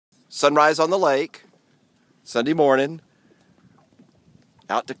sunrise on the lake, Sunday morning.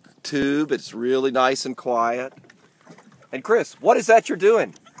 Out to tube, it's really nice and quiet. And Chris, what is that you're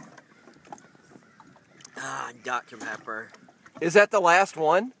doing? Dr. Pepper. Is that the last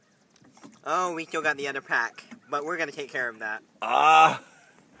one? Oh, we still got the other pack, but we're gonna take care of that.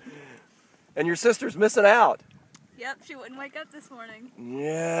 And your sister's missing out. Yep, she wouldn't wake up this morning.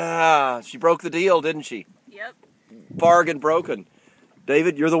 Yeah, she broke the deal, didn't she? Yep. Bargain broken.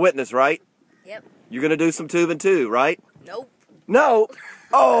 David, you're the witness, right? Yep. You're gonna do some tubing too, right? Nope. No.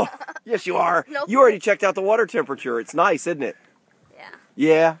 Oh, yes you are. Nope. You already checked out the water temperature. It's nice, isn't it? Yeah.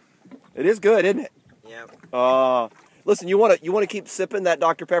 Yeah. It is good, isn't it? Yep. Listen, you wanna keep sipping that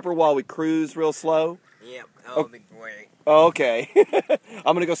Dr. Pepper while we cruise real slow? Yep. Oh, big boy. Okay.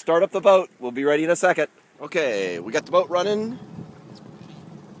 I'm gonna go start up the boat. We'll be ready in a second. Okay, we got the boat running.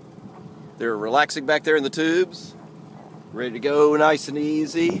 They're relaxing back there in the tubes. Ready to go, nice and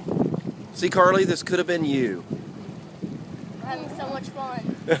easy. See, Carly, this could have been you. We're having so much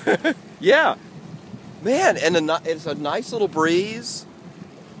fun. Yeah. Man, and it's a nice little breeze.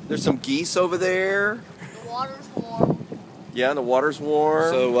 There's some geese over there. The water's warm. Yeah, and the water's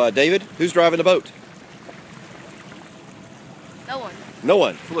warm. So, David, who's driving the boat? No one. No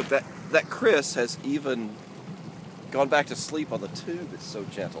one. Look, that Chris has even gone back to sleep on the tube. It's so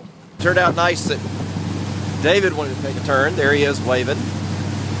gentle. Turned out nice that David wanted to take a turn. There he is, waving.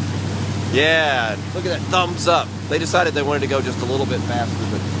 Yeah, look at that thumbs up. They decided they wanted to go just a little bit faster,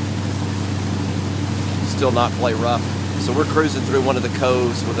 but still not play rough. So we're cruising through one of the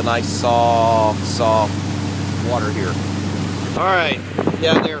coves with a nice soft water here. All right,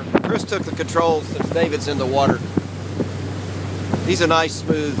 yeah, there. Chris took the controls since David's in the water. He's a nice,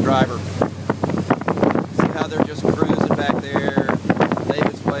 smooth driver. See how they're just cruising back there.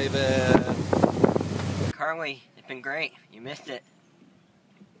 David's waving. Karli, it's been great. You missed it.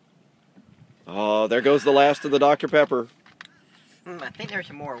 Oh, there goes the last of the Dr. Pepper. I think there's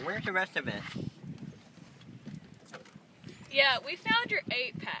some more. Where's the rest of it? Yeah, we found your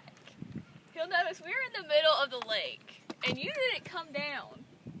 8-pack. You'll notice we're in the middle of the lake, and you didn't come down.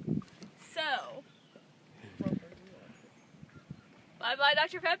 So, bye-bye,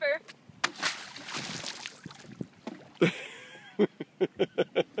 Dr. Pepper.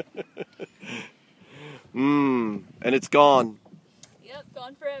 And it's gone. Yep,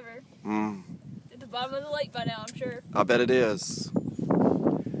 gone forever. At the bottom of the lake by now, I'm sure. I bet it is.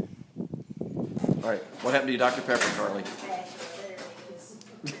 All right, what happened to you, Dr. Pepper, Carly?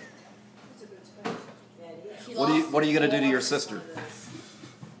 What are you going to do to your sister?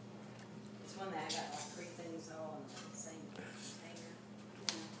 It's one that I got like 3 things all on the same hanger.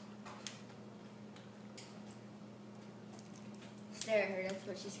 Stare at her, that's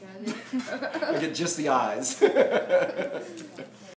what she's gonna do. I get just the eyes.